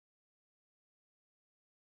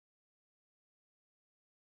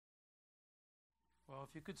Well,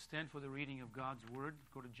 if you could stand for the reading of God's Word,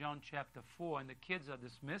 go to John chapter 4, and the kids are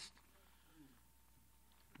dismissed.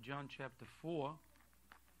 John chapter 4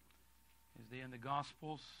 is there in the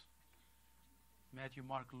Gospels. Matthew,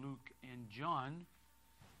 Mark, Luke, and John.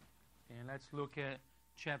 And let's look at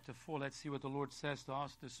chapter 4. Let's see what the Lord says to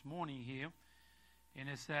us this morning here. And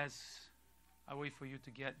it says, I'll wait for you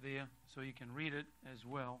to get there so you can read it as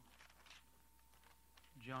well.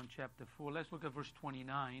 John chapter 4. Let's look at verse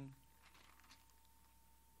 29.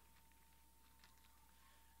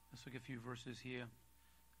 Let's look at a few verses here.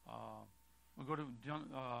 We'll go to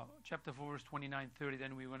John, chapter 4, verse 29, 30.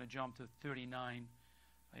 Then we're going to jump to 39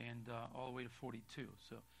 and all the way to 42.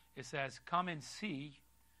 So it says, "Come and see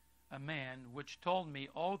a man which told me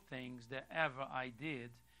all things that ever I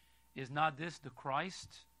did. Is not this the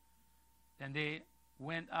Christ?" Then they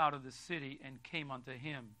went out of the city and came unto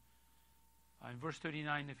him. In verse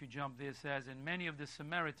 39, if you jump there, it says, "And many of the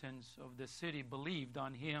Samaritans of the city believed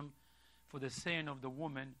on him for the saying of the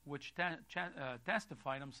woman, which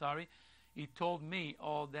testified, he told me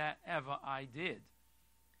all that ever I did.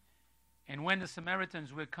 And when the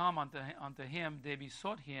Samaritans were come unto him, they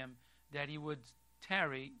besought him that he would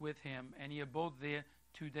tarry with him, and he abode there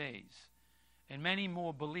 2 days. And many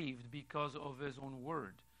more believed because of his own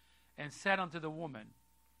word, and said unto the woman,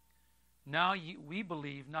 Now we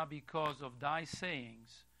believe not because of thy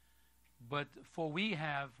sayings, but for we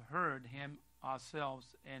have heard him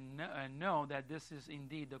ourselves, and know that this is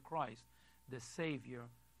indeed the Christ, the Savior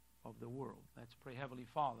of the world." Let's pray. Heavenly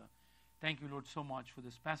Father, thank you, Lord, so much for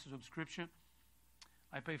this passage of Scripture.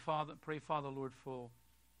 I pray, Father, Lord, for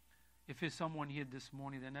if there's someone here this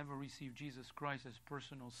morning that never received Jesus Christ as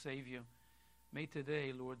personal Savior, may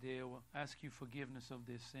today, Lord, they will ask you forgiveness of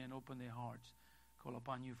their sin, open their hearts, call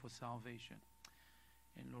upon you for salvation.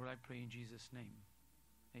 And Lord, I pray in Jesus' name.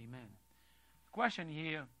 Amen. Question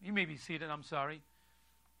here, you may be seated,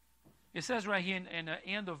 It says right here in the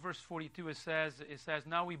end of verse 42, it says,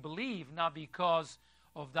 "Now we believe not because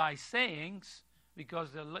of thy sayings,"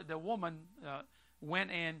 because the woman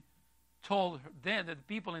went and told then the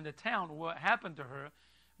people in the town what happened to her,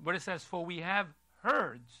 but it says, "For we have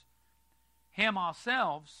heard him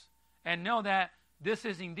ourselves, and know that this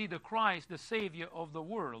is indeed the Christ, the Savior of the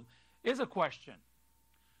world." Is a question.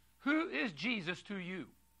 Who is Jesus to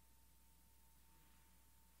you?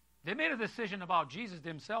 They made a decision about Jesus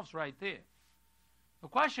themselves right there. The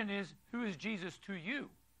question is, who is Jesus to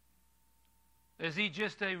you? Is he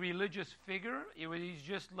just a religious figure? He's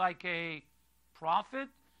just like a prophet?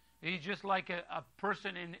 He's just like a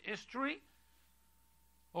person in history?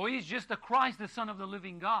 Or he's just the Christ, the Son of the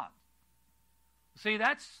living God? See,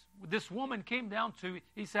 that's this woman came down to.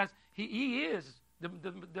 He says he is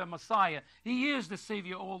the Messiah. He is the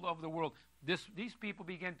Savior of the world. These people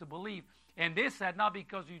began to believe. And they said, not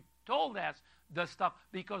because you told us the stuff,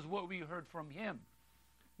 because what we heard from him.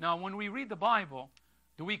 Now, when we read the Bible,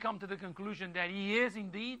 do we come to the conclusion that he is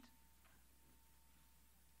indeed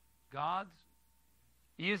God?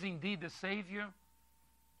 He is indeed the Savior?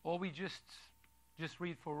 Or we just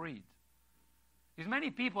read for read? Because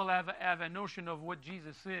many people have a notion of what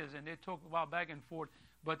Jesus is, and they talk about back and forth.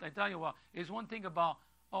 But I tell you what, it's one thing about,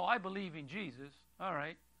 I believe in Jesus. All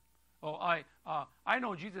right. I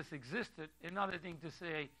know Jesus existed. Another thing to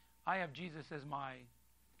say, I have Jesus as my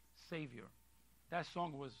Savior. That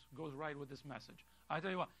song goes right with this message. I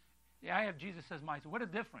tell you what, I have Jesus as my Savior. What a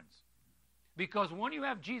difference. Because when you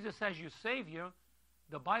have Jesus as your Savior,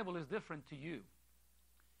 the Bible is different to you.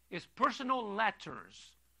 It's personal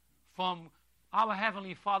letters from our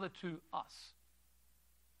Heavenly Father to us.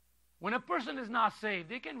 When a person is not saved,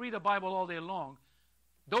 they can read the Bible all day long.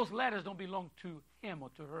 Those letters don't belong to him or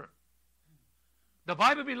to her. The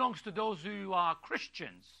Bible belongs to those who are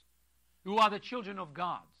Christians, who are the children of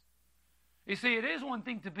God. You see, it is one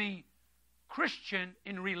thing to be Christian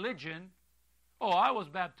in religion. I was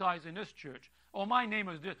baptized in this church. My name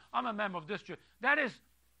is this. I'm a member of this church. That is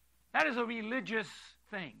a religious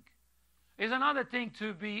thing. It's another thing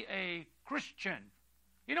to be a Christian.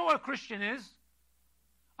 You know what a Christian is?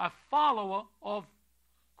 A follower of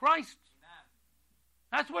Christ. Amen.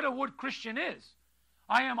 That's what the word Christian is.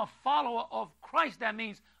 I am a follower of Christ. That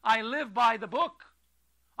means I live by the book.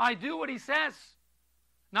 I do what he says.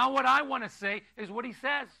 Now what I want to say is what he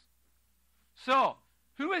says. So,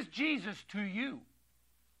 who is Jesus to you?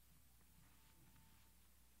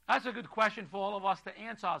 That's a good question for all of us to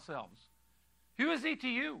answer ourselves. Who is he to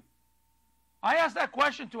you? I asked that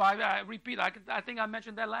question too. I repeat, I think I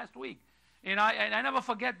mentioned that last week. And I never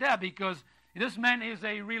forget that, because this man is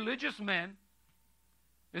a religious man.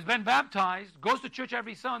 has been baptized, goes to church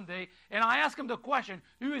every Sunday, and I ask him the question,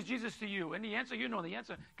 who is Jesus to you? And the answer, you know the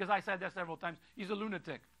answer, because I said that several times, he's a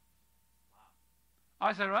lunatic. Wow.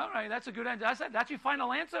 I said, all right, that's a good answer. I said, that's your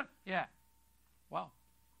final answer? Yeah. Wow.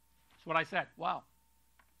 That's what I said. Wow.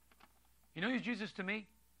 You know who's Jesus to me?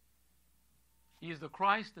 He is the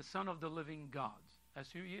Christ, the Son of the living God. That's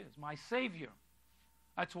who he is, my Savior.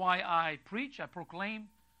 That's why I preach, I proclaim,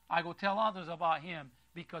 I go tell others about him,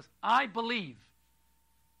 because I believe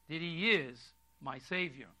that he is my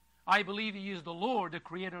Savior. I believe he is the Lord, the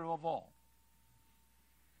Creator of all.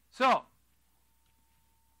 So, have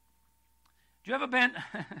you ever been...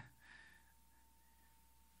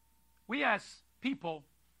 We as people,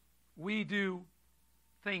 we do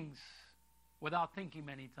things without thinking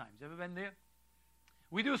many times. Ever been there?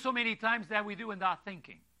 We do so many times that we do without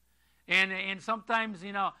thinking. And sometimes,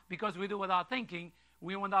 you know, because we do without thinking,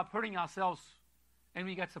 we end up hurting ourselves and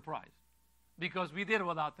we get surprised because we did it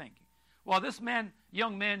without thinking. Well, this man,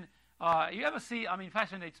 young man, you ever see, I mean,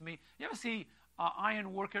 fascinates me, you ever see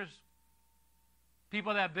iron workers?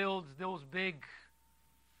 People that build those big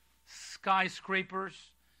skyscrapers,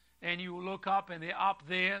 and you look up and they're up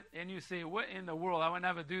there and you say, what in the world? I would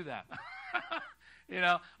never do that. You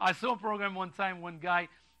know, I saw a program one time, one guy,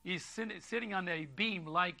 he's sitting on a beam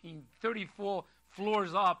like in 34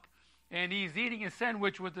 floors up, and he's eating a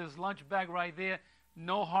sandwich with his lunch bag right there,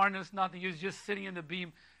 no harness, nothing. He's just sitting in the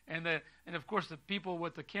beam, and of course the people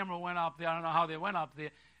with the camera went up there. I don't know how they went up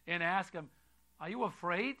there, and asked him, are you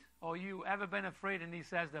afraid? Or you ever been afraid? And he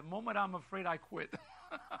says, the moment I'm afraid, I quit.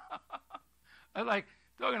 I'm like,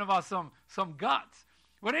 talking about some guts.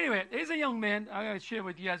 But anyway, there's a young man, I'm going to share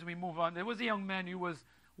with you as we move on. There was a young man who was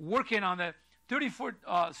working on a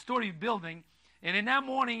 34-story building, and in that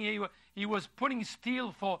morning he was putting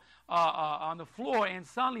steel on the floor, and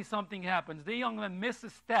suddenly something happens. The young man missed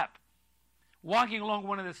a step walking along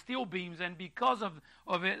one of the steel beams, and because of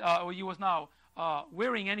it, he was not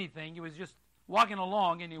wearing anything. He was just walking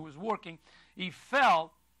along, and he was working. He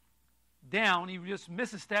fell down. He just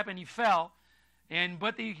missed a step, and he fell.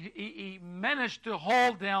 But he managed to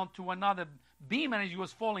hold down to another beam as he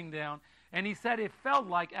was falling down. And he said it felt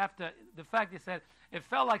like, after the fact, he said, it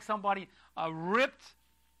felt like somebody ripped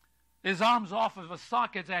his arms off of the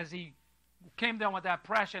sockets as he came down with that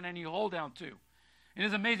pressure, and then he hold down too. And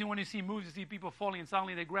it's amazing when you see movies, you see people falling, and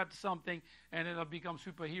suddenly they grab something, and it'll become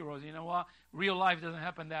superheroes. You know what? Real life doesn't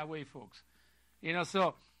happen that way, folks. You know,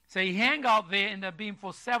 so he hung out there in the beam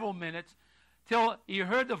for several minutes, till he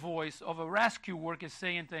heard the voice of a rescue worker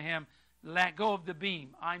saying to him, let go of the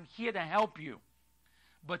beam. I'm here to help you.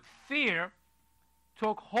 But fear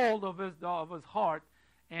took hold of his heart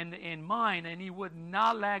and mind, and he would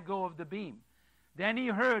not let go of the beam. Then he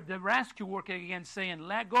heard the rescue worker again saying,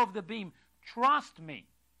 let go of the beam. Trust me,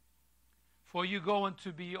 for you're going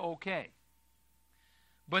to be okay.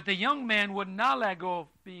 But the young man would not let go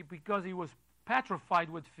because he was petrified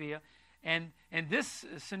with fear. And this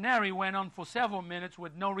scenario went on for several minutes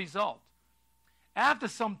with no result. After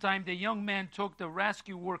some time, the young man took the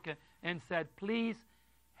rescue worker and said, please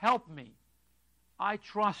help me. I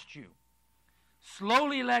trust you.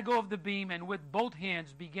 Slowly let go of the beam, and with both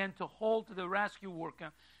hands began to hold to the rescue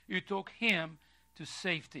worker, who took him to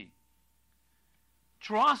safety.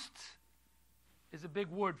 Trust is a big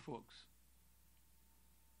word, folks.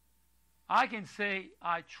 I can say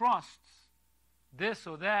I trust this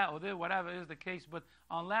or that or this, whatever is the case, but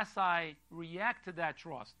unless I react to that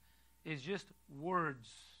trust, it's just words.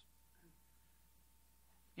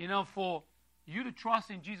 You know, for you to trust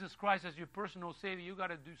in Jesus Christ as your personal Savior, you got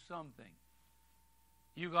to do something.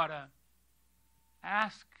 You got to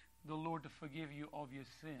ask the Lord to forgive you of your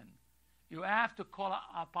sin. You have to call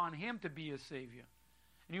upon Him to be your Savior.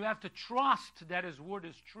 And you have to trust that His Word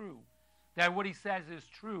is true, that what He says is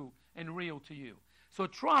true and real to you. So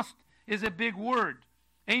trust is a big word.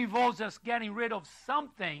 It involves us getting rid of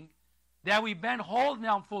something that we've been holding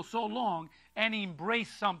on for so long and embrace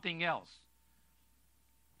something else.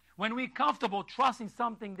 When we're comfortable trusting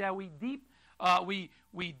something that we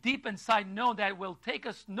deep inside know that will take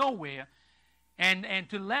us nowhere, and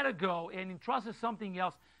to let it go and entrust to something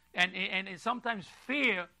else, and sometimes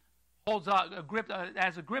fear holds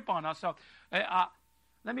has a grip on us. So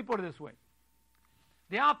let me put it this way.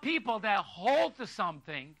 There are people that hold to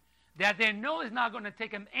something that they know is not going to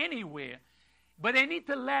take them anywhere, but they need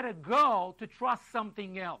to let it go to trust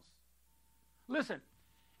something else. Listen,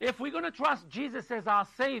 if we're going to trust Jesus as our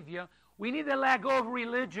Savior, we need to let go of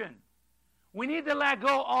religion. We need to let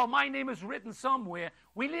go, oh, my name is written somewhere.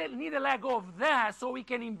 We need to let go of that so we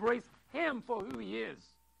can embrace Him for who He is.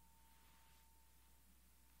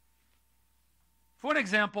 For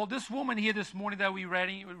example, this woman here this morning that we're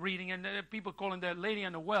reading, and people calling the lady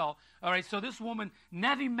on the well. All right, so this woman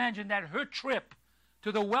never imagined that her trip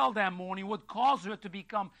to the well that morning would cause her to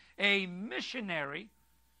become a missionary.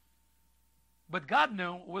 But God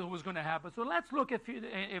knew what was going to happen. So let's look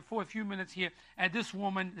for a few minutes here at this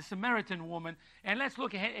woman, the Samaritan woman, and let's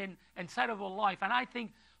look inside of her life. And I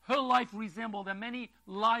think her life resembled the many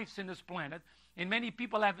lives in this planet. And many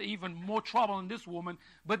people have even more trouble than this woman.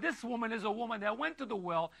 But this woman is a woman that went to the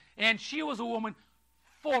well, and she was a woman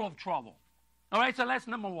full of trouble. All right, so that's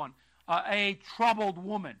number one, a troubled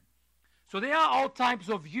woman. So there are all types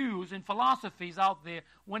of views and philosophies out there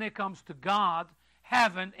when it comes to God,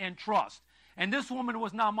 heaven, and trust. And this woman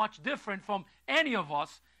was not much different from any of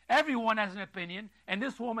us. Everyone has an opinion, and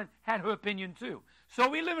this woman had her opinion too. So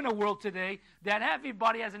we live in a world today that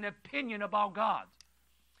everybody has an opinion about God.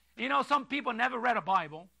 You know, some people never read a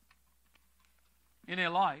Bible in their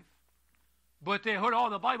life, but they heard, oh,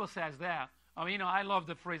 the Bible says that. I mean, you know, I love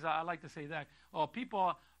the phrase, I like to say that. Oh,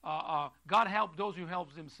 people, God help those who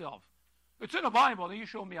helps himself. It's in the Bible, and you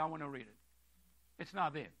show me, I want to read it. It's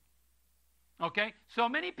not there. Okay? So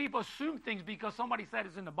many people assume things because somebody said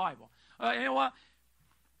it's in the Bible. You know what?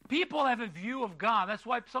 People have a view of God. That's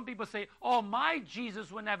why some people say, oh, my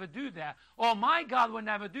Jesus would never do that. Or my God would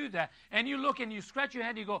never do that. And you look and you scratch your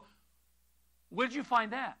head and you go, where did you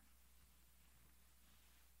find that?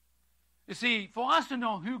 You see, for us to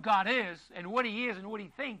know who God is and what he is and what he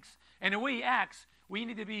thinks and the way he acts, we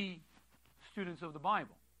need to be students of the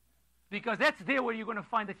Bible. Because that's there where you're going to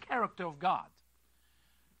find the character of God.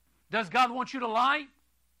 Does God want you to lie?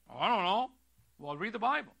 Oh, I don't know. Well, read the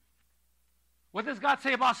Bible. What does God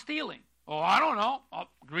say about stealing? Oh, I don't know. I'll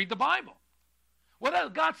read the Bible. What does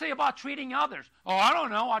God say about treating others? Oh, I don't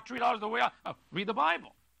know. I treat others the way I read the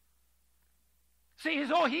Bible. See, it's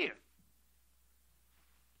all here.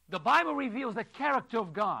 The Bible reveals the character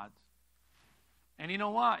of God. And you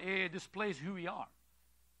know what? It displays who we are.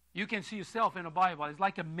 You can see yourself in the Bible. It's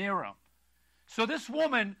like a mirror. So this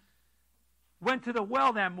woman went to the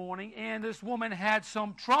well that morning, and this woman had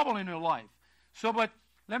some trouble in her life. So, but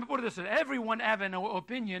let me put it this way. Everyone has an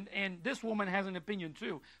opinion, and this woman has an opinion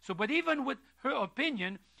too. So, but even with her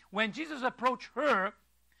opinion, when Jesus approached her,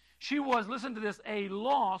 she was, listen to this, a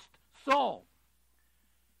lost soul.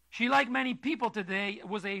 She, like many people today,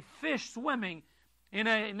 was a fish swimming in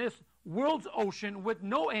this world's ocean with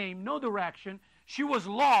no aim, no direction. She was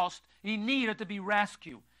lost. He needed to be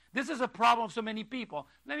rescued. This is a problem of so many people.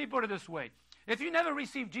 Let me put it this way. If you never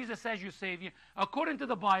received Jesus as your Savior, according to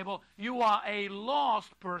the Bible, you are a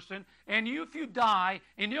lost person, and if you die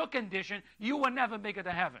in your condition, you will never make it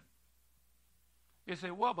to heaven. You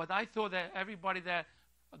say, well, but I thought that everybody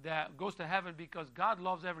that goes to heaven because God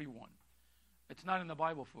loves everyone. It's not in the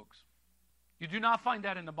Bible, folks. You do not find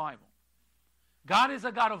that in the Bible. God is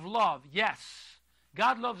a God of love, yes.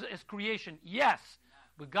 God loves his creation, yes.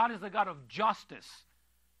 But God is a God of justice.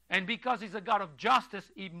 And because he's a God of justice,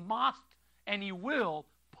 he must and he will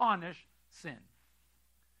punish sin.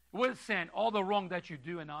 With sin, all the wrong that you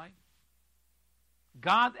do and I,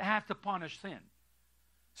 God has to punish sin.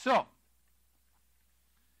 So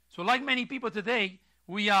like many people today,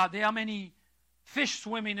 there are many fish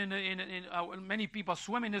swimming many people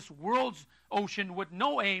swim in this world's ocean with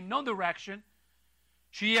no aim, no direction.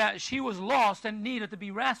 She was lost and needed to be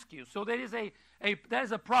rescued. So that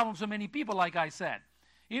is a problem for many people, like I said.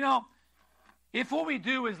 You know, if what we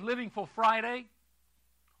do is living for Friday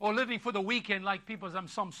or living for the weekend, like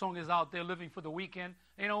some song is out there, living for the weekend,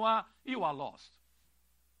 you know what? You are lost.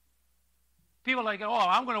 People are like, oh,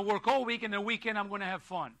 I'm going to work all week, and the weekend I'm going to have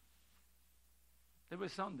fun. It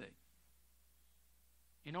was Sunday.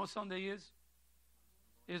 You know what Sunday is?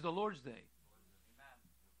 It's the Lord's Day.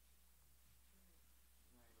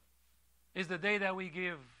 It's the day that we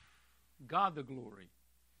give God the glory.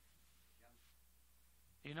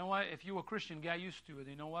 You know what? If you're a Christian, get used to it.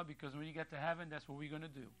 You know what? Because when you get to heaven, that's what we're going to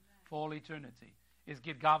do for all eternity. Is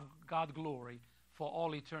give God glory for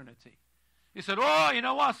all eternity. He said, oh, you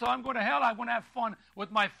know what? So I'm going to hell. I'm going to have fun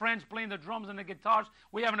with my friends playing the drums and the guitars.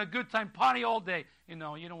 We're having a good time, party all day. You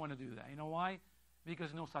know, you don't want to do that. You know why?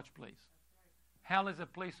 Because there's no such place. Hell is a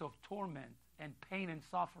place of torment and pain and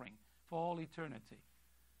suffering for all eternity.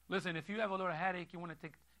 Listen, if you have a little headache, you want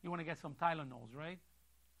to get some Tylenols, right?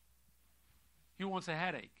 Who wants a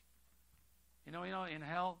headache? You know, in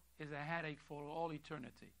hell is a headache for all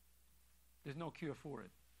eternity. There's no cure for it.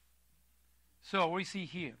 So we see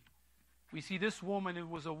here, we see this woman. It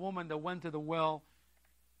was a woman that went to the well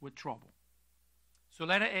with trouble. So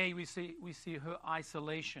letter A, we see her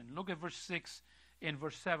isolation. Look at verse 6 and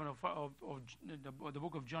verse 7 of the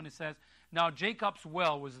book of John. It says, now Jacob's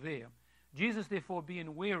well was there. Jesus, therefore,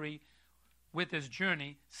 being weary with his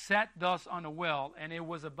journey, sat thus on a well, and it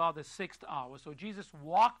was about the 6th hour. So Jesus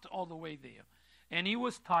walked all the way there, and he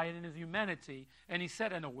was tired in his humanity, and he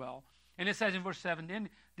sat in a well. And it says in verse 7, then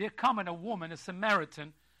there cometh a woman, a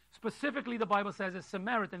Samaritan. Specifically, the Bible says a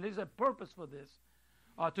Samaritan. There's a purpose for this.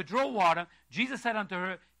 To draw water. Jesus said unto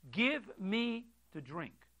her, give me to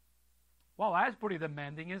drink. Well, that's pretty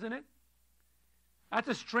demanding, isn't it? That's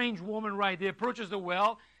a strange woman right there. Approaches the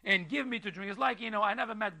well and give me to drink. It's like, I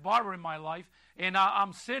never met Barbara in my life, and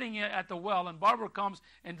I'm sitting at the well, and Barbara comes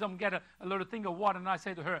and get a little thing of water, and I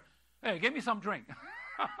say to her, hey, give me some drink.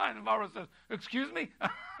 And Barbara says, excuse me?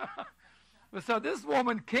 So this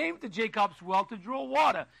woman came to Jacob's well to draw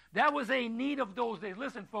water. That was a need of those days.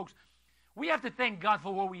 Listen, folks, we have to thank God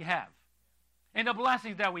for what we have and the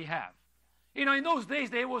blessings that we have. In those days,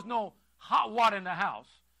 there was no hot water in the house.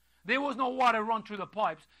 There was no water run through the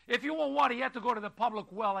pipes. If you want water, you have to go to the public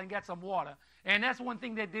well and get some water. And that's one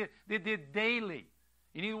thing they did daily.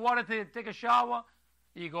 You need water to take a shower,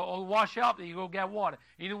 you go wash up, you go get water.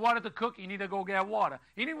 You need water to cook, you need to go get water.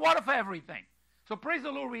 You need water for everything. So praise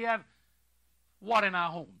the Lord, we have water in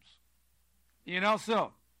our homes.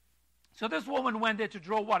 So this woman went there to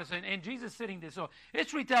draw water, and Jesus sitting there. So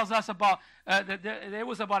history tells us about there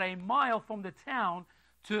was about a mile from the town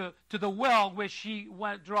to the well where she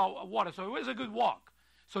went draw water. So it was a good walk.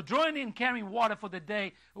 So drawing and carrying water for the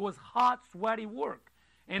day was hot, sweaty work.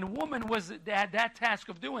 And a woman had that task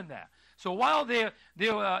of doing that. So while they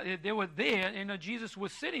were there, Jesus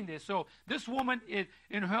was sitting there. So this woman,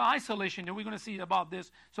 in her isolation, and we're going to see about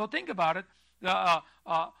this. So think about it.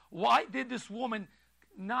 Why did this woman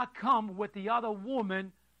not come with the other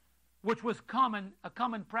woman, which was a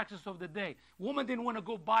common practice of the day? Women didn't want to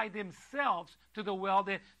go by themselves to the well.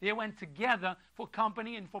 They went together for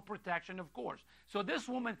company and for protection, of course. So this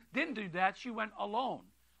woman didn't do that. She went alone.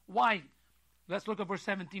 Why? Let's look at verse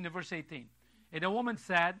 17 and verse 18. And the woman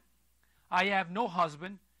said, I have no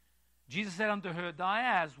husband. Jesus said unto her, thou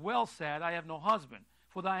hast well said, I have no husband.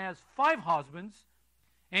 For thou hast 5 husbands,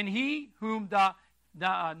 and he whom thou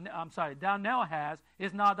now hast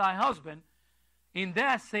is not thy husband. In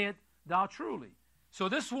that saith thou truly. So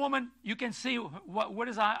this woman, you can see what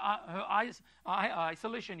is her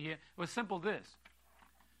isolation here. It was simple this.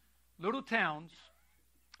 Little towns,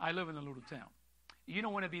 I live in a little town. You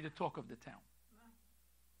don't want to be the talk of the town.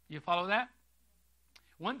 You follow that?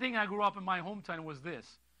 One thing I grew up in my hometown was this.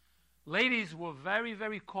 Ladies were very,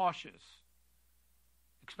 very cautious.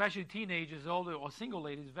 Especially teenagers, older or single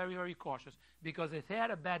ladies, very, very cautious. Because if they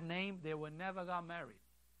had a bad name, they would never got married.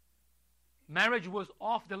 Marriage was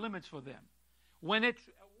off the limits for them. When it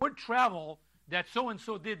would travel that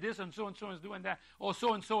so-and-so did this and so-and-so is doing that, or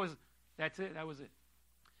so-and-so is, that's it, that was it.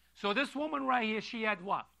 So this woman right here, she had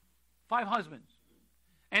what? 5 husbands.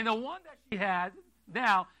 And the one that she had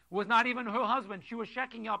now was not even her husband. She was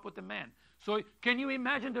checking up with the man. So can you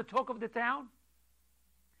imagine the talk of the town?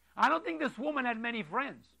 I don't think this woman had many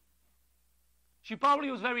friends. She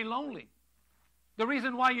probably was very lonely. The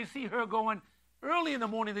reason why you see her going early in the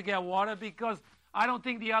morning to get water, because I don't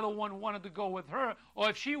think the other one wanted to go with her, or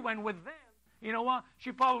if she went with them, you know what?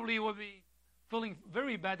 She probably would be feeling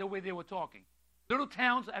very bad the way they were talking. Little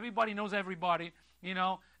towns, everybody knows everybody. The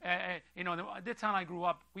town I grew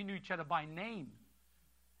up, we knew each other by name.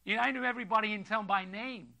 I knew everybody in town by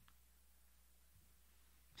name.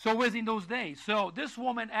 So it was in those days. So this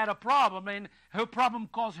woman had a problem, and her problem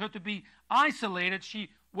caused her to be isolated. She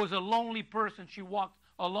was a lonely person. She walked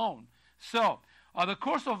alone. So the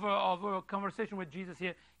course of her conversation with Jesus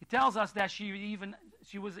here, it tells us that she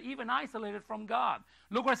was even isolated from God.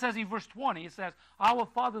 Look what it says in verse 20. It says, our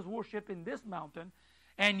fathers worship in this mountain,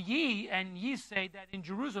 and ye say that in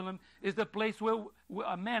Jerusalem is the place where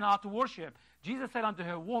a man ought to worship. Jesus said unto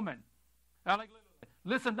her, woman,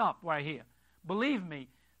 listen up right here. Believe me,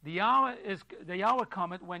 the hour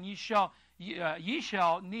cometh when ye shall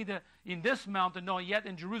neither in this mountain nor yet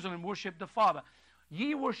in Jerusalem worship the Father.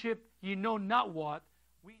 Ye worship ye know not what.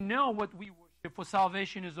 We know what we worship, for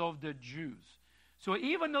salvation is of the Jews. So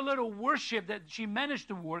even the little worship that she managed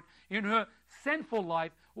to work in her sinful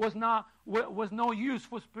life was no use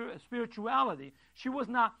for spirituality. She was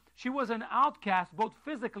an outcast both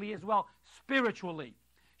physically as well spiritually.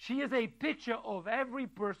 She is a picture of every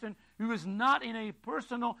person who is not in a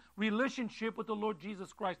personal relationship with the Lord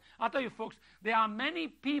Jesus Christ. I'll tell you, folks, there are many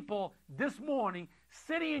people this morning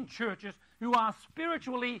sitting in churches who are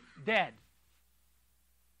spiritually dead.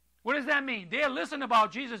 What does that mean? They listen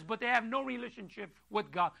about Jesus, but they have no relationship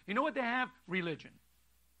with God. You know what they have? Religion.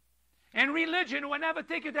 And religion will never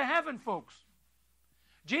take you to heaven, folks.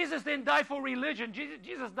 Jesus didn't die for religion.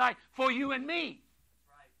 Jesus died for you and me.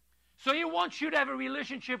 So he wants you to have a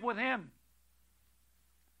relationship with him.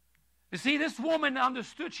 You see, this woman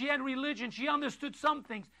understood. She had religion. She understood some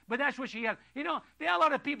things, but that's what she had. You know, there are a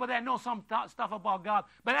lot of people that know some stuff about God,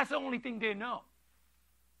 but that's the only thing they know.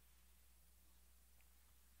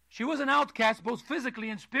 She was an outcast, both physically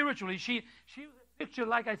and spiritually. She was a picture,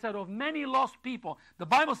 like I said, of many lost people. The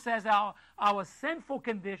Bible says our sinful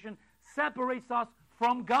condition separates us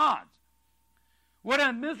from God. What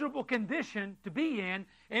a miserable condition to be in,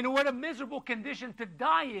 and what a miserable condition to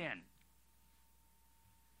die in.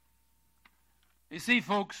 You see,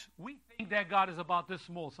 folks, we think that God is about this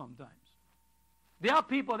small sometimes. There are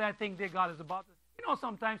people that think that God is about this. You know,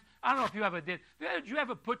 sometimes, I don't know if you ever did. Did you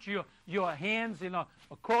ever put your hands, or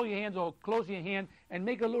curl your hands or close your hand and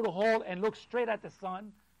make a little hole and look straight at the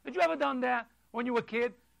sun? Did you ever done that when you were a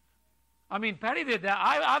kid? I mean, Patty did that.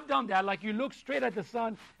 I've done that. Like you look straight at the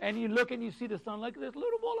sun and you look and you see the sun like this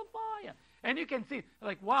little ball of fire. And you can see,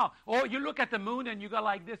 like, wow. Or you look at the moon and you go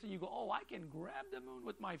like this and you go, oh, I can grab the moon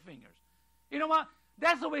with my fingers. You know what?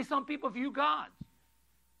 That's the way some people view God.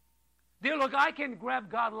 They look, I can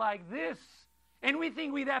grab God like this. And we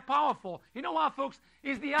think we're that powerful. You know what, folks?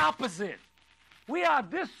 It's the opposite. We are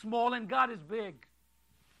this small and God is big.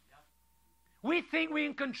 We think we're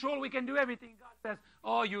in control. We can do everything. God says,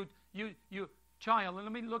 oh, you child,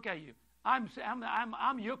 let me look at you. I'm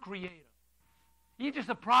your creator. You're just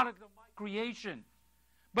a product of my creation.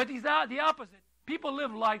 But these are the opposite. People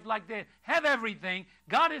live life like they have everything.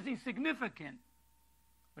 God is insignificant.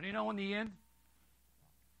 But you know, in the end,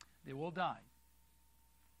 they will die.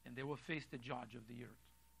 And they will face the judge of the earth.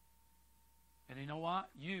 And you know what?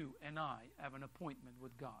 You and I have an appointment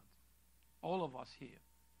with God. All of us here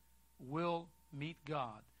will meet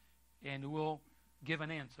God and will give an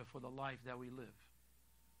answer for the life that we live.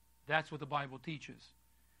 That's what the Bible teaches.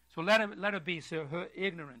 So let it be, sir, her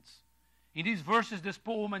ignorance. In these verses, this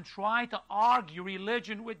poor woman tried to argue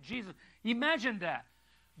religion with Jesus. Imagine that.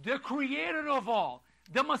 The creator of all,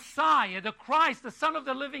 the Messiah, the Christ, the Son of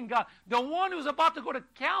the living God, the one who's about to go to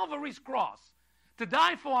Calvary's cross to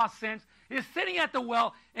die for our sins, is sitting at the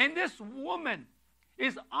well, and this woman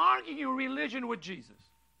is arguing religion with Jesus.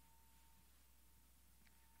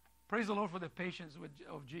 Praise the Lord for the patience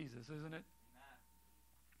of Jesus, isn't it?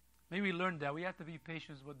 May we learn that. We have to be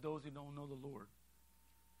patient with those who don't know the Lord.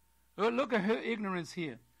 Look at her ignorance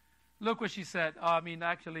here. Look what she said.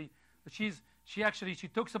 She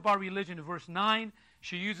talks about religion in verse 9.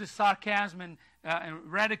 She uses sarcasm and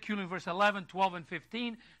ridicule in verse 11, 12, and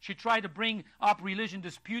 15. She tried to bring up religion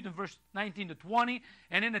dispute in verse 19 to 20,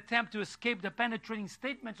 and in an attempt to escape the penetrating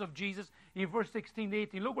statements of Jesus in verse 16 to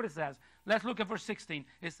 18. Look what it says. Let's look at verse 16.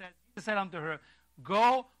 It says, Jesus said unto her,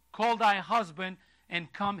 Go, call thy husband,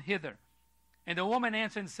 and come hither. And the woman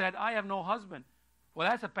answered and said, I have no husband. Well,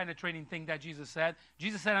 that's a penetrating thing that Jesus said.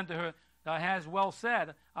 Jesus said unto her, Thou hast well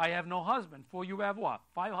said, I have no husband. For you have what?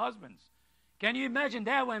 5 husbands. Can you imagine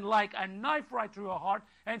that went like a knife right through her heart?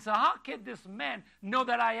 And so how could this man know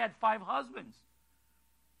that I had 5 husbands?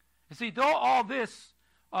 You see, though all this,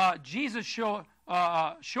 Jesus show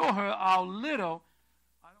her how little.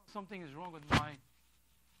 Something is wrong with my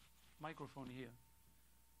microphone here.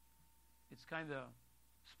 It's kind of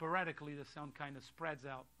sporadically, the sound kind of spreads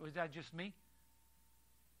out. Or is that just me?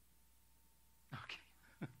 Okay.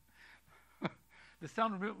 The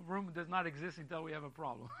sound room does not exist until we have a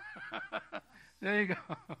problem. There you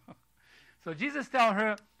go. So Jesus tells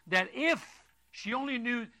her that if she only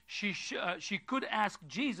knew, she could ask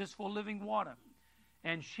Jesus for living water,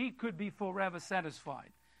 and she could be forever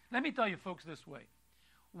satisfied. Let me tell you, folks, this way.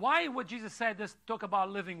 Why would Jesus say this? Talk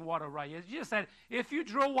about living water, right? Jesus said, if you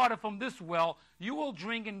draw water from this well, you will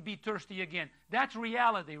drink and be thirsty again. That's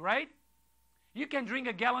reality, right? You can drink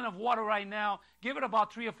a gallon of water right now, give it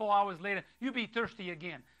about 3 or 4 hours later, you'll be thirsty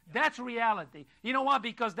again. That's reality. You know why?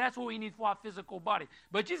 Because that's what we need for our physical body.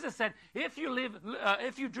 But Jesus said, if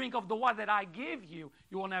you drink of the water that I give you,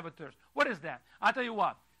 you will never thirst. What is that? I'll tell you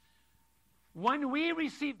what. When we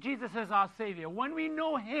receive Jesus as our Savior, when we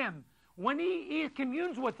know Him, when He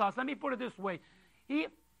communes with us, let me put it this way, He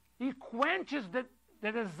quenches the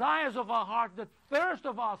desires of our heart, the thirst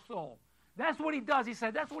of our soul. That's what He does. He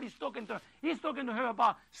said, that's what He's talking to her. He's talking to her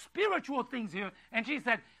about spiritual things here. And she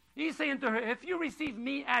said, He's saying to her, if you receive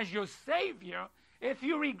me as your Savior, if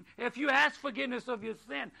you ask forgiveness of your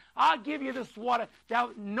sin, I'll give you this water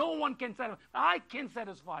that no one can satisfy. I can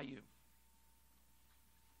satisfy you.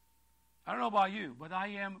 I don't know about you, but I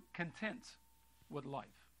am content with life.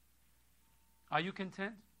 Are you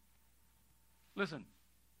content? Listen,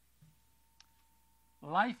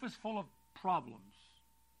 life is full of problems.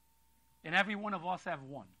 And every one of us have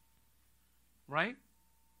one. Right?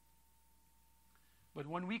 But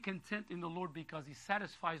when we content in the Lord because He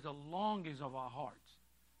satisfies the longings of our hearts,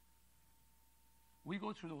 we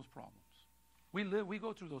go through those problems. We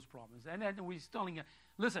go through those problems. And then we're telling you,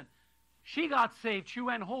 listen, she got saved. She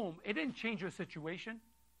went home. It didn't change her situation.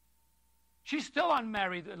 She's still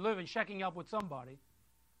unmarried, living, checking up with somebody.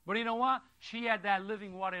 But you know what? She had that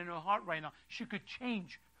living water in her heart right now. She could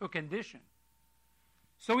change her condition.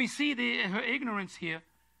 So we see her ignorance here.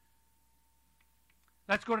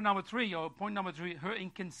 Let's go to number 3, or point number 3, her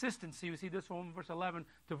inconsistency. We see this from verse 11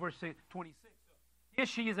 to verse 26. Here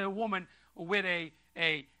she is a woman with a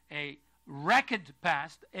wrecked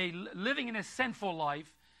past, living in a sinful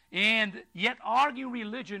life, and yet arguing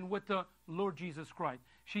religion with the Lord Jesus Christ.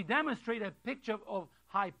 She demonstrated a picture of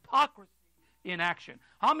hypocrisy in action.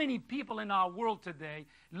 How many people in our world today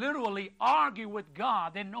literally argue with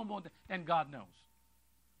God and know more than God knows?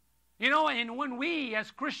 You know, and when we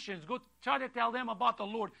as Christians go try to tell them about the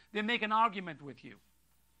Lord, they make an argument with you.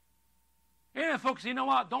 Yeah, folks, you know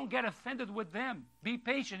what? Don't get offended with them. Be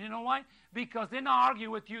patient. You know why? Because they're not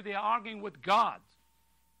arguing with you. They're arguing with God.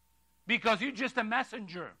 Because you're just a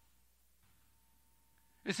messenger.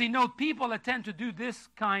 You see, no, people that tend to do this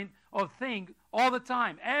kind of thing all the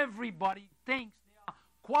time. Everybody thinks they are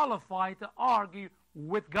qualified to argue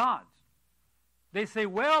with God. They say,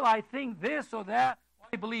 well, I think this or that.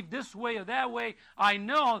 I believe this way or that way. I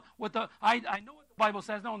know what the Bible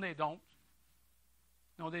says. No, they don't.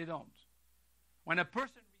 No, they don't. When a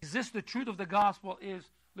person resists the truth of the gospel is,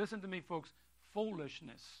 listen to me, folks,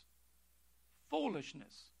 foolishness.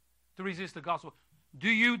 Foolishness to resist the gospel. Do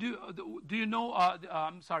you know?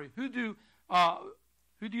 Who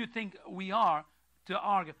do you think we are to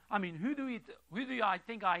argue? I mean, who do I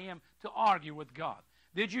think I am to argue with God?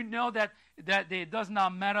 Did you know that it does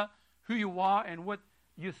not matter who you are and what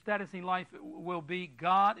your status in life will be?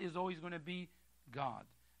 God is always going to be God.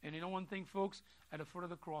 And you know one thing, folks? At the foot of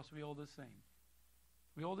the cross, we're all the same.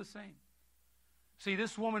 We're all the same. See,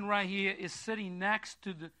 this woman right here is sitting next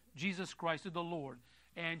to Jesus Christ, to the Lord,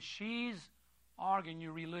 and she's arguing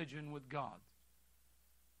your religion with God.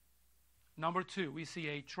 Number 2, we see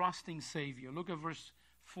a trusting Savior. Look at verse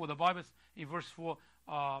 4. In verse 4,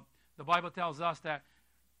 the Bible tells us that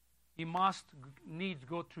he must needs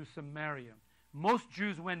go through Samaria. Most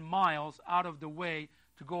Jews went miles out of the way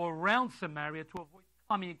to go around Samaria to avoid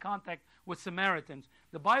coming in contact with Samaritans.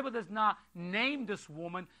 The Bible does not name this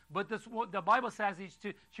woman, but the Bible says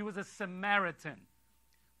she was a Samaritan.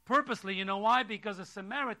 Purposely, you know why? Because the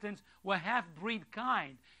Samaritans were half-breed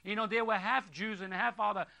kind. You know, they were half Jews and half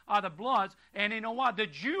other bloods. And you know what? The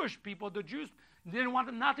Jews didn't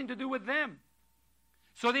want nothing to do with them.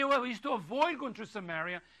 So they used to avoid going through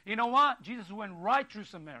Samaria. You know what? Jesus went right through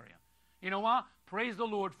Samaria. You know what? Praise the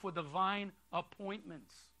Lord for divine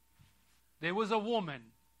appointments. There was a woman,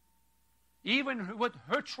 even with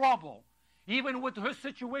her trouble, even with her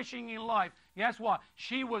situation in life, guess what?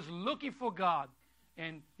 She was looking for God.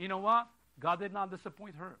 And you know what? God did not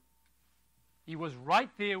disappoint her. He was right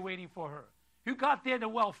there waiting for her. Who got there the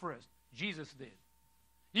well first? Jesus did.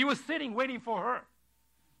 He was sitting waiting for her.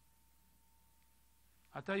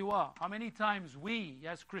 I tell you what, how many times we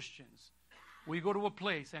as Christians, we go to a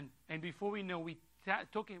place and before we know, we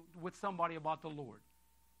talk with somebody about the Lord.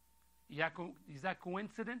 Is that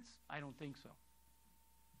coincidence? I don't think so.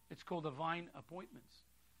 It's called divine appointments.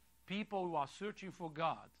 People who are searching for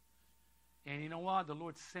God. And you know what? The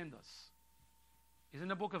Lord sent us. Isn't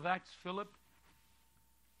the book of Acts Philip?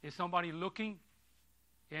 Is somebody looking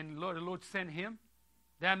and the Lord sent him?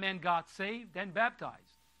 That man got saved, then baptized.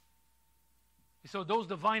 So those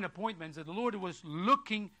divine appointments that the Lord was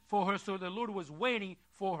looking for her, so the Lord was waiting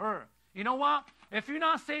for her. You know what? If you're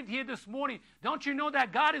not saved here this morning, don't you know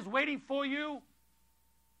that God is waiting for you?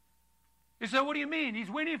 You say, what do you mean? He's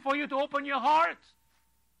waiting for you to open your heart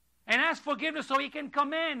and ask forgiveness so He can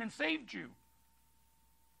come in and save you.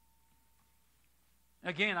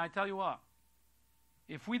 Again, I tell you what,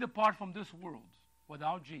 if we depart from this world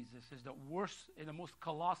without Jesus, is the worst and the most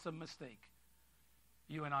colossal mistake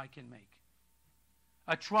you and I can make.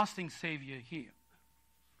 A trusting Savior here.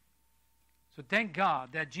 So thank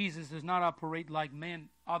God that Jesus does not operate like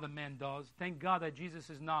other men does. Thank God that Jesus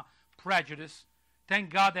is not prejudiced. Thank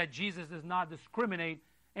God that Jesus does not discriminate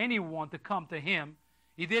anyone to come to Him.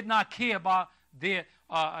 He did not care about their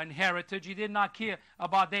heritage. He did not care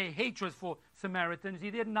about their hatred for Samaritans.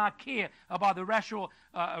 He did not care about the racial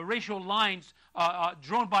lines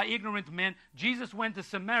drawn by ignorant men. Jesus went to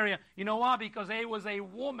Samaria. You know why? Because there was a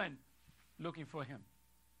woman looking for Him.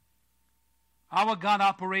 Our God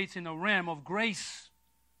operates in a realm of grace,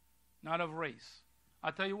 not of race.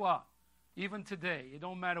 I tell you what, even today, it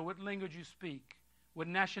don't matter what language you speak, what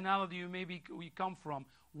nationality you come from,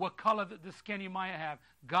 what color the skin you might have.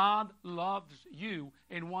 God loves you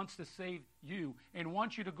and wants to save you and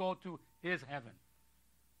wants you to go to his heaven.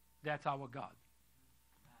 That's our God.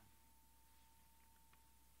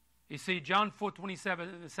 You see, John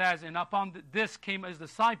 4:27 says, and upon this came his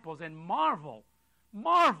disciples and marvel.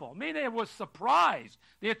 I mean, they were surprised.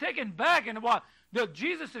 They're taken back, and what?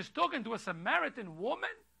 Jesus is talking to a Samaritan woman?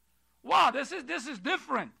 Wow, this is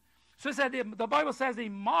different. So it said, the Bible says they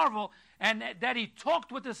marvel, and that he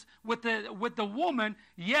talked with the woman,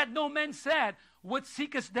 yet no man said, what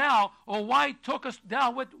seekest thou, or why talkest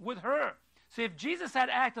thou with her? So if Jesus had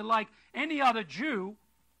acted like any other Jew,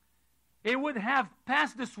 it would have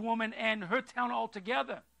passed this woman and her town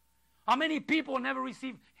altogether. How many people never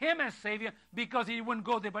received him as Savior because he wouldn't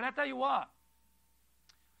go there? But I tell you what,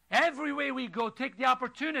 everywhere we go, take the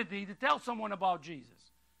opportunity to tell someone about Jesus.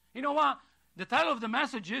 You know what? The title of the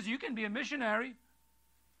message is, you can be a missionary.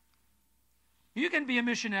 You can be a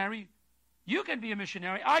missionary. You can be a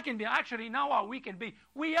missionary. I can be. Actually, now what we can be.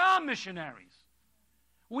 We are missionaries.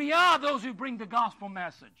 We are those who bring the gospel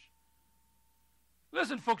message.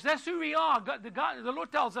 Listen, folks, that's who we are. The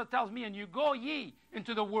Lord tells me and you, go ye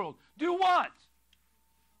into the world. Do what?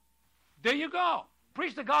 There you go.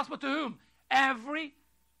 Preach the gospel to whom? Every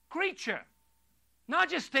creature. Not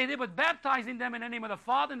just stay there, but baptizing them in the name of the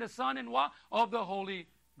Father and the Son and what? Of the Holy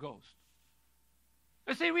Ghost.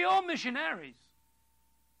 You see, we're all missionaries.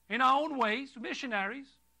 In our own ways, missionaries.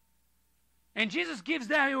 And Jesus gives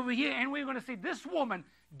that over here, and we're going to see this woman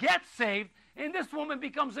gets saved, and this woman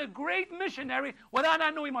becomes a great missionary without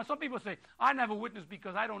not knowing much. Some people say, I never witnessed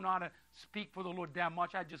because I don't know how to speak for the Lord that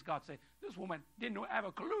much. I just got saved. This woman didn't have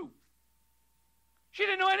a clue. She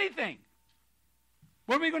didn't know anything.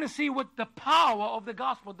 But we're going to see what the power of the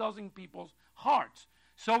gospel does in people's hearts.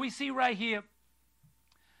 So we see right here,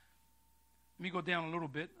 let me go down a little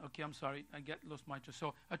bit. Okay, I'm sorry. I lost my train.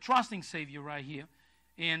 So a trusting Savior right here.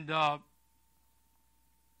 And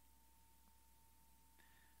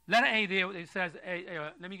letter A there, it says,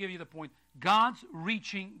 let me give you the point. God's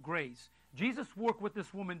reaching grace. Jesus worked with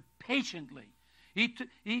this woman patiently.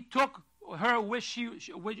 He took her where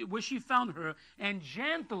she found her and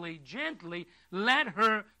gently led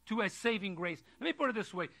her to a saving grace. Let me put it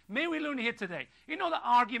this way. May we learn here today. You know the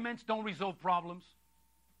arguments don't resolve problems?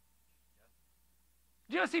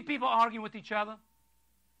 Do you ever see people arguing with each other?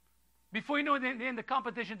 Before you know it, they're in the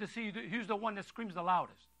competition to see who's the one that screams the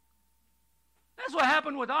loudest. That's what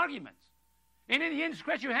happened with arguments. And in the end,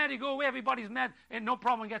 scratch your head, you go away, everybody's mad, and no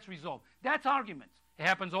problem gets resolved. That's arguments. It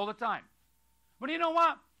happens all the time. But you know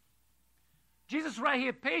what? Jesus right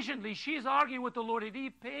here, patiently, she's arguing with the Lord, and he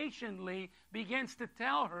patiently begins to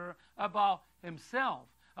tell her about himself,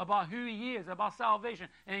 about who he is, about salvation.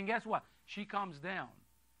 And guess what? She comes down,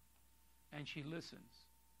 and she listens,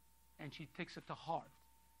 and she takes it to heart,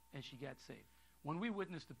 and she gets saved. When we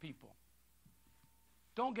witness to people,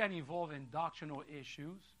 don't get involved in doctrinal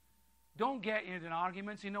issues. Don't get into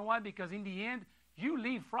arguments. You know why? Because in the end, you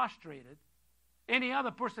leave frustrated. Any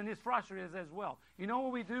other person is frustrated as well. You know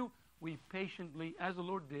what we do? We patiently, as the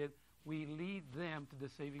Lord did, we lead them to the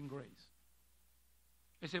saving grace.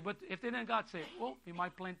 They say, but if they didn't got saved, well, you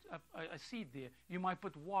might plant a seed there. You might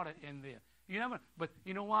put water in there. You never. But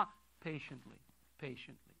you know what? Patiently.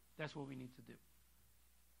 That's what we need to do.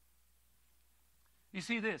 You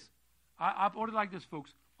see this? I put it like this,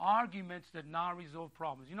 folks. Arguments that not resolve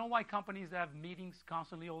problems. You know why companies have meetings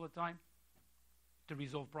constantly all the time? To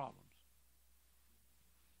resolve problems.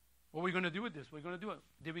 What are we going to do with this? We're going to do it.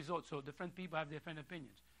 The result. So different people have different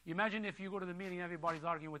opinions. Imagine if you go to the meeting and everybody's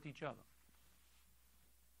arguing with each other.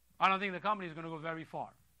 I don't think the company is going to go very far.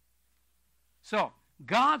 So,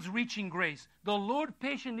 God's reaching grace. The Lord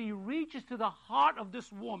patiently reaches to the heart of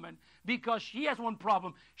this woman because she has one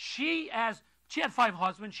problem. She had 5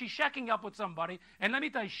 husbands. She's shacking up with somebody. And let me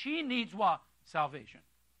tell you, she needs what? Salvation.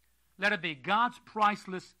 Let it be God's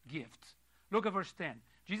priceless gift. Look at verse 10.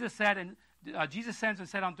 Jesus sends and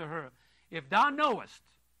said unto her, if thou knowest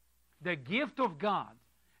the gift of God,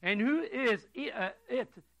 and who is it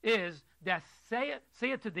is that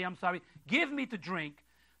saith to thee, give me to drink,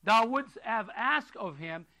 thou wouldst have asked of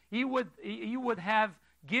him, he would have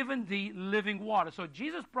given thee living water. So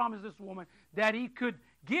Jesus promised this woman that he could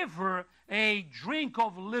give her a drink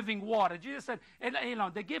of living water. Jesus said,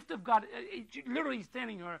 the gift of God, literally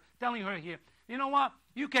telling her here, you know what?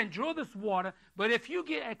 You can draw this water, but if you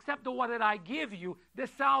accept the water that I give you, the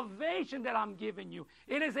salvation that I'm giving you,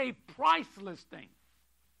 it is a priceless thing.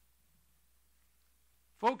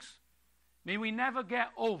 Folks, may we never get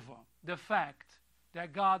over the fact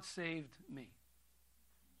that God saved me.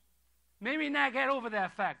 Maybe not get over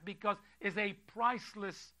that fact because it's a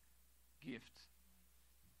priceless gift.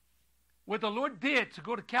 What the Lord did to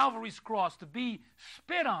go to Calvary's cross, to be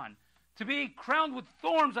spit on, to be crowned with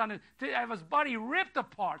thorns on it, to have his body ripped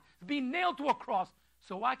apart, to be nailed to a cross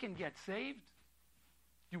so I can get saved.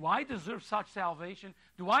 Do I deserve such salvation?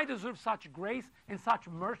 Do I deserve such grace and such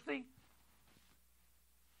mercy?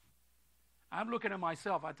 I'm looking at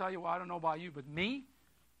myself. I tell you what, I don't know about you, but me,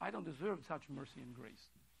 I don't deserve such mercy and grace.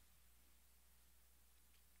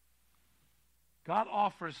 God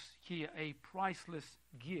offers here a priceless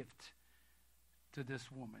gift to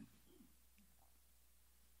this woman.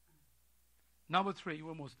 Number 3, we're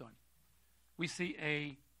almost done. We see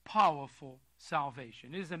a powerful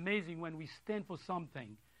salvation. It is amazing when we stand for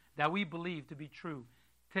something that we believe to be true.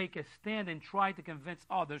 Take a stand and try to convince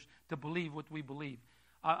others to believe what we believe.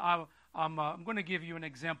 I'm going to give you an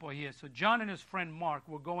example here. So John and his friend Mark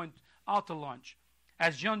were going out to lunch.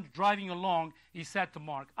 As John driving along, he said to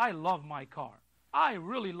Mark, I love my car. I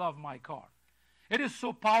really love my car. It is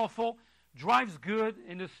so powerful, drives good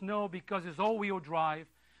in the snow because it's all-wheel drive.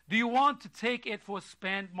 Do you want to take it for a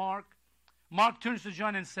spin, Mark? Mark turns to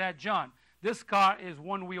John and said, John, this car is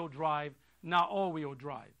one-wheel drive, not all-wheel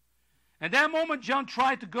drive. And that moment, John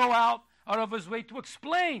tried to go out of his way to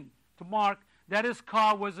explain to Mark that his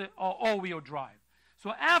car was an all-wheel drive.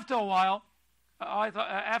 So after a while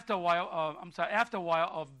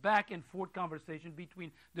of back and forth conversation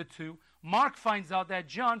between the two, Mark finds out that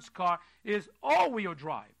John's car is all-wheel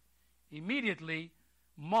drive. Immediately,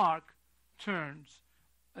 Mark turns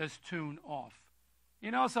his tune off.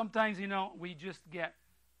 Sometimes, we just get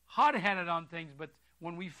hard-headed on things, but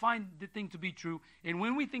when we find the thing to be true, and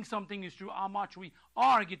when we think something is true, how much we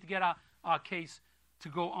argue to get our case to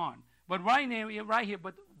go on. But right here,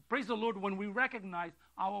 but praise the Lord, when we recognize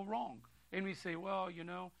our wrong, and we say, well,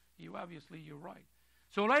 you're right.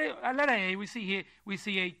 So letter A, we see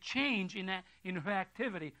a change in her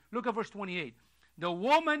activity. Look at verse 28. The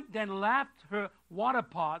woman then left her water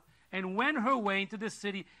pot and went her way into the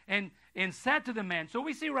city and said to the man. So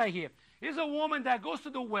we see right here, here's a woman that goes to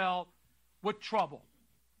the well with trouble.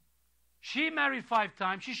 She married 5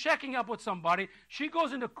 times. She's checking up with somebody. She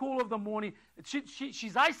goes in the cool of the morning.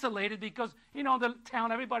 She's isolated because, the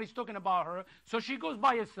town, everybody's talking about her. So she goes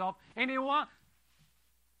by herself. And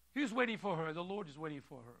who's waiting for her? The Lord is waiting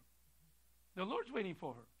for her. The Lord's waiting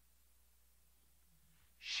for her.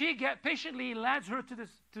 She patiently leads her to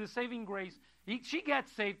the saving grace. She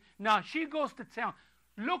gets saved. Now she goes to town.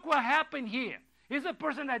 Look what happened here. Here's a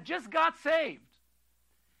person that just got saved.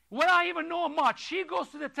 Without even knowing much, she goes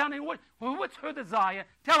to the town and what's her desire?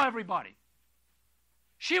 Tell everybody.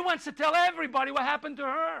 She wants to tell everybody what happened to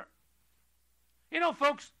her.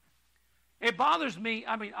 Folks, it bothers me.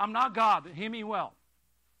 I mean, I'm not God. Hear me well.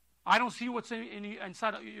 I don't see what's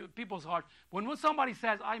inside of people's hearts. When somebody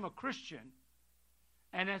says, I'm a Christian,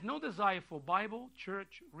 and has no desire for Bible,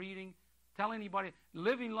 church, reading, tell anybody,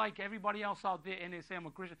 living like everybody else out there, and they say, I'm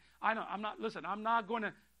a Christian. I'm not going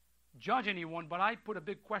to judge anyone, but I put a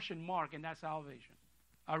big question mark in that salvation.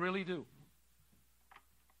 I really do.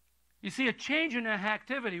 You see a change in her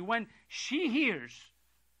activity when she hears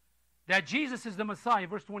that Jesus is the Messiah.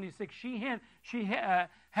 Verse 26, she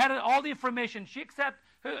had all the information. She accepts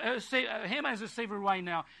him as a Savior right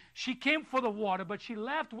now. She came for the water, but she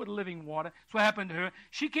left with living water. That's what happened to her.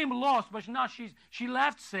 She came lost, but now she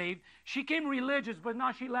left saved. She came religious, but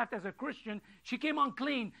now she left as a Christian. She came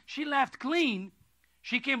unclean. She left clean.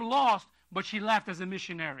 She came lost, but she left as a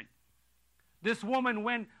missionary. This woman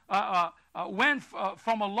went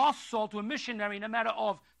from a lost soul to a missionary in a matter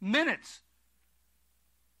of minutes.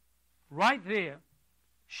 Right there,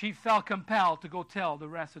 she felt compelled to go tell the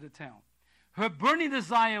rest of the town. Her burning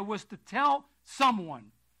desire was to tell someone.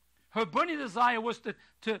 Her burning desire was to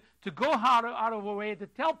go out of her way to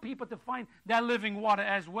tell people to find that living water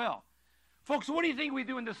as well. Folks, what do you think we're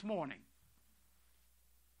doing this morning?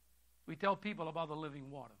 We tell people about the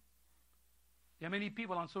living water. There are many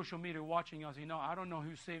people on social media watching us. I don't know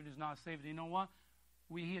who's saved, who's not saved. You know what?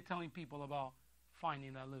 We're here telling people about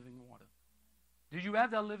finding that living water. Did you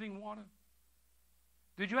have that living water?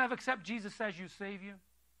 Did you ever accept Jesus as your Savior?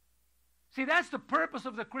 See, that's the purpose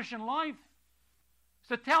of the Christian life. It's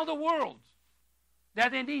to tell the world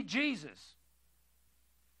that they need Jesus.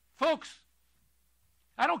 Folks,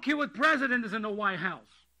 I don't care what president is in the White House.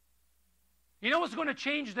 You know what's going to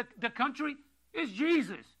change the country? It's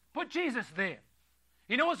Jesus. Put Jesus there.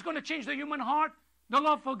 You know what's going to change the human heart? The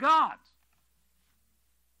love for God.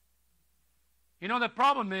 The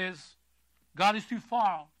problem is God is too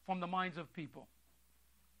far from the minds of people.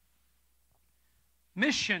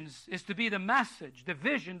 Missions is to be the message, the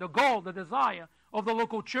vision, the goal, the desire of the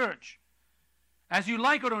local church. As you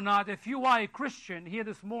like it or not, if you are a Christian here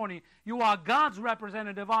this morning, you are God's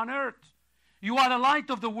representative on earth. You are the light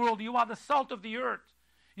of the world. You are the salt of the earth.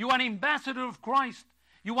 You are an ambassador of Christ.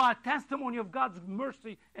 You are a testimony of God's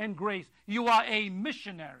mercy and grace. You are a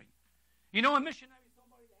missionary. You know, a missionary is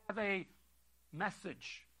somebody that has a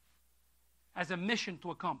message, has a mission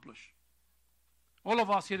to accomplish. All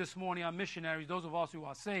of us here this morning are missionaries, those of us who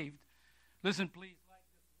are saved. Listen, please, like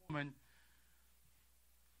this woman,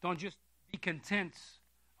 don't just be content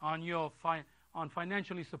on your on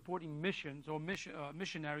financially supporting missions or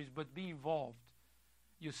missionaries, but be involved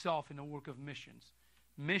yourself in the work of missions.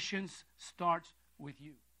 Missions starts with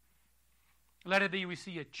you. Let it be we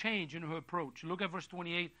see a change in her approach. Look at verse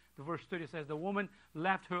 28 to verse 30. It says, the woman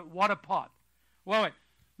left her water pot. Wait.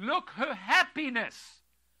 Look her happiness.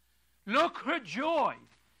 Look her joy.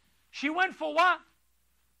 She went for what?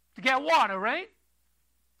 To get water, right?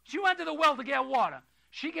 She went to the well to get water.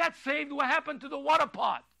 She got saved. What happened to the water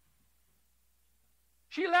pot?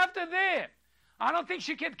 She left it there. I don't think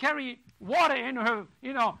she could carry water in her,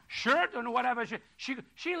 shirt or whatever.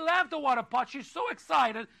 She left the water pot. She's so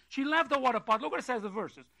excited. She left the water pot. Look what it says in the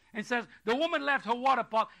verses. It says, the woman left her water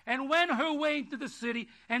pot and went her way into the city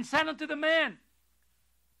and said unto the man,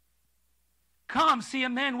 come, see a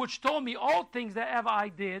man which told me all things that ever I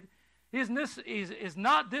did. Is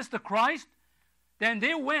not this the Christ? Then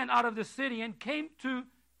they went out of the city and came to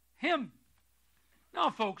him. Now,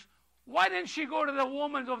 folks, why didn't she go to the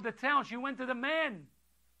woman of the town? She went to the man.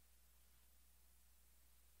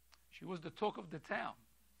 She was the talk of the town.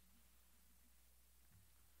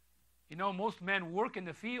 You know, most men work in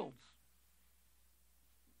the fields.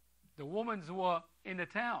 The women were in the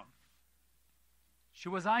town. She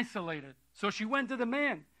was isolated. So she went to the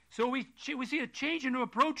man. So we see a change in her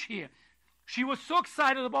approach here. She was so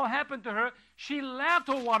excited about what happened to her, she left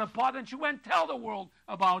her water pot and she went tell the world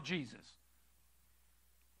about Jesus.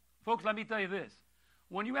 Folks, let me tell you this.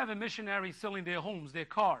 When you have a missionary selling their homes, their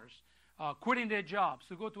cars, quitting their jobs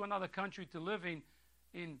to go to another country to live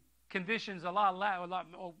in conditions,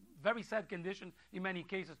 very sad conditions in many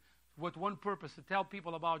cases, with one purpose, to tell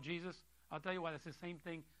people about Jesus, I'll tell you what, it's the same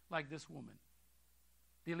thing like this woman.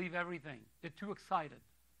 They leave everything. They're too excited.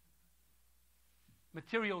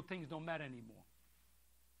 Material things don't matter anymore.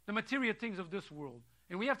 The material things of this world.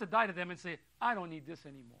 And we have to die to them and say, I don't need this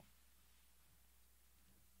anymore.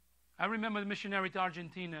 I remember the missionary to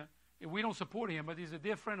Argentina. We don't support him, but he's a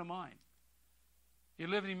dear friend of mine. He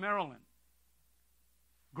lived in Maryland.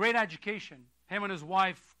 Great education. Him and his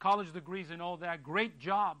wife, college degrees and all that. Great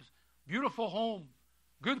jobs. Beautiful home.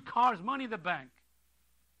 Good cars. Money in the bank.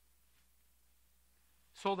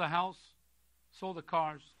 Sold the house. Sold the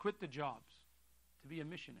cars. Quit the jobs to be a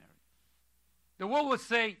missionary. The world would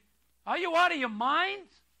say, are you out of your mind?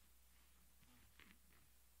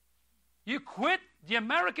 You quit the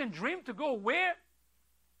American dream to go where?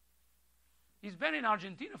 He's been in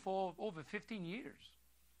Argentina for over 15 years.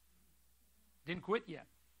 Didn't quit yet.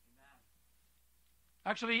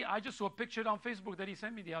 Actually, I just saw a picture on Facebook that he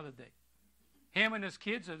sent me the other day. Him and his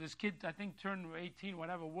kids, his kid, I think, turned 18,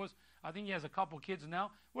 whatever it was. I think he has a couple kids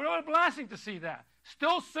now. We're all a blessing to see that.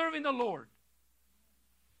 Still serving the Lord.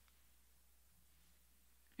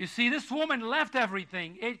 You see, this woman left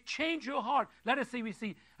everything. It changed her heart. Let us say we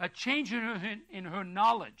see a change in her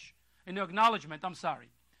knowledge, in her acknowledgement.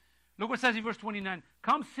 Look what it says in verse 29.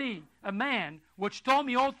 Come see a man which told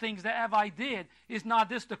me all things that ever I did. Is not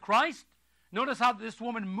this the Christ? Notice how this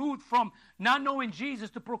woman moved from not knowing Jesus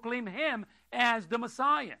to proclaim him as the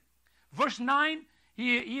Messiah. Verse 9,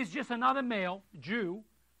 he is just another male, Jew.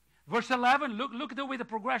 Verse 11, look at the way the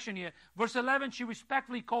progression here. Verse 11, she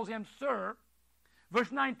respectfully calls him sir. Verse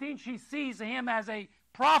 19, she sees him as a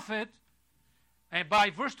prophet. And by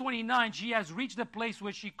verse 29, she has reached the place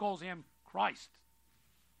where she calls him Christ.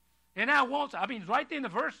 And right there in the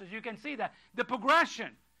verses, you can see that. The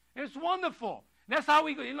progression. It's wonderful. That's how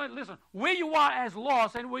we go. Listen, where you are as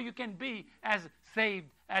lost and where you can be as saved,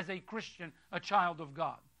 as a Christian, a child of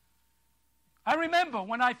God. I remember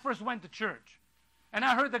when I first went to church and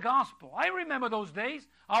I heard the gospel. I remember those days.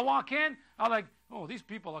 I walk in, I'm like, oh, these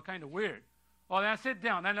people are kind of weird. Oh, then I sit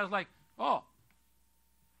down, and I was like, oh,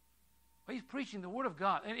 he's preaching the Word of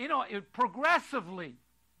God. And, progressively,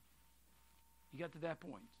 you get to that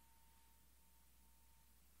point.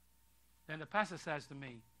 Then the pastor says to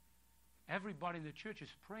me, everybody in the church is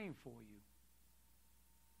praying for you.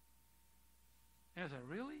 And I said,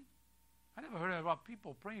 really? I never heard about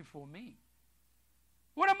people praying for me.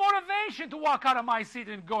 What a motivation to walk out of my seat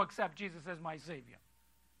and go accept Jesus as my Savior.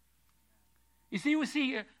 You see, we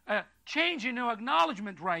see a change in her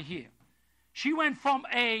acknowledgement right here. She went from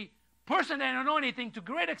a person that don't know anything to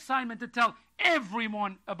great excitement to tell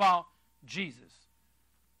everyone about Jesus.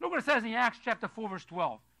 Look what it says in Acts chapter 4, verse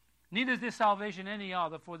 12. Neither is there salvation any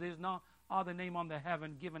other, for there is no other name under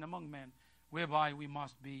heaven given among men whereby we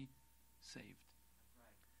must be saved.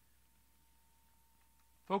 Right.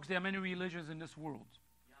 Folks, there are many religions in this world.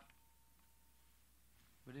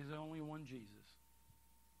 But there's only one Jesus.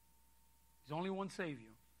 There's only one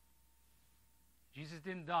Savior. Jesus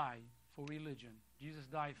didn't die for religion. Jesus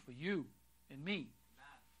died for you and me.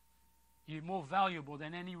 You're more valuable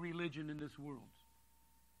than any religion in this world.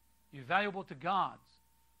 You're valuable to God.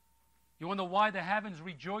 You wonder why the heavens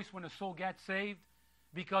rejoice when a soul gets saved?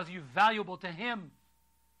 Because you're valuable to Him.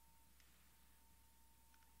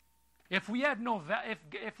 If we had no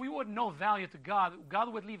if we would no value to God,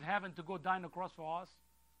 God would leave heaven to go die on the cross for us?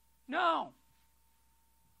 No.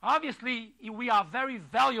 Obviously, we are very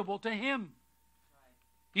valuable to Him.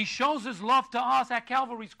 He shows His love to us at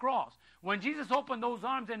Calvary's cross. When Jesus opened those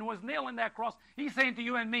arms and was nailing that cross, He's saying to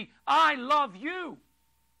you and me, I love you.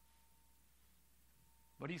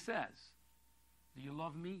 But He says, do you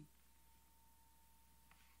love me?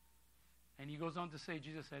 And He goes on to say,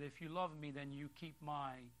 Jesus said, if you love me, then you keep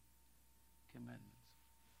my commandments.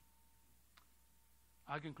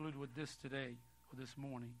 I conclude with this today, or this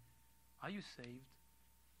morning. Are you saved?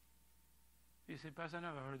 You say, Pastor, I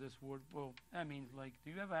never heard this word. Well, that means, like,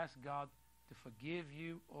 do you ever ask God to forgive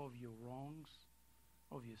you of your wrongs,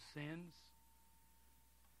 of your sins?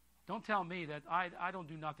 Don't tell me that I don't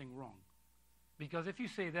do nothing wrong. Because if you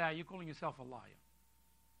say that, you're calling yourself a liar.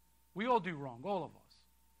 We all do wrong, all of us.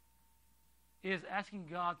 It is asking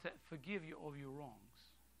God to forgive you of your wrongs.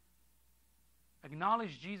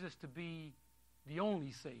 Acknowledge Jesus to be the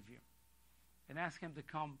only Savior. And ask Him to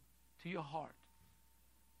come to your heart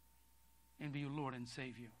and be your Lord and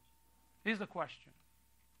Savior. Here's the question.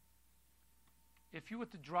 If you were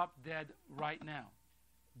to drop dead right now,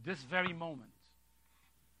 this very moment,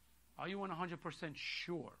 are you 100%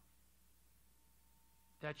 sure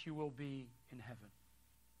that you will be in heaven?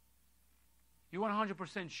 You're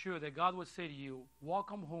 100% sure that God would say to you,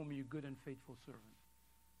 welcome home, you good and faithful servant.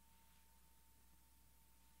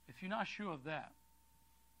 If you're not sure of that,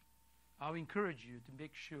 I'll encourage you to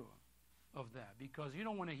make sure of that, because you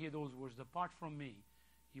don't want to hear those words, depart from me,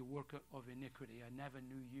 you worker of iniquity, I never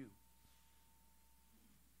knew you.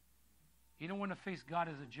 You don't want to face God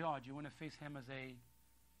as a judge, you want to face Him as a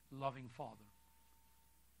loving Father.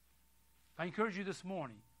 I encourage you this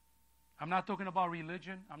morning, I'm not talking about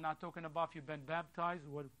religion, I'm not talking about if you've been baptized,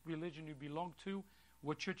 what religion you belong to,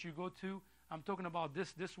 what church you go to, I'm talking about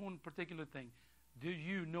this one particular thing. Do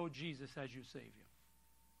you know Jesus as your Savior?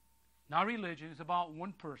 Not religion, it's about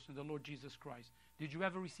one person, the Lord Jesus Christ. Did you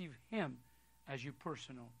ever receive Him as your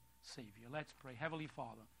personal Savior? Let's pray. Heavenly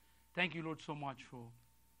Father, thank you, Lord, so much for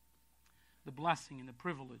the blessing and the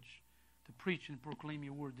privilege to preach and proclaim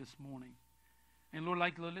your word this morning. And Lord,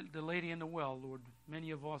 like the lady in the well, Lord,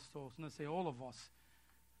 many of us, or let's say all of us,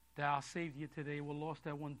 that are saved here today were lost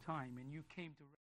at one time, and you came to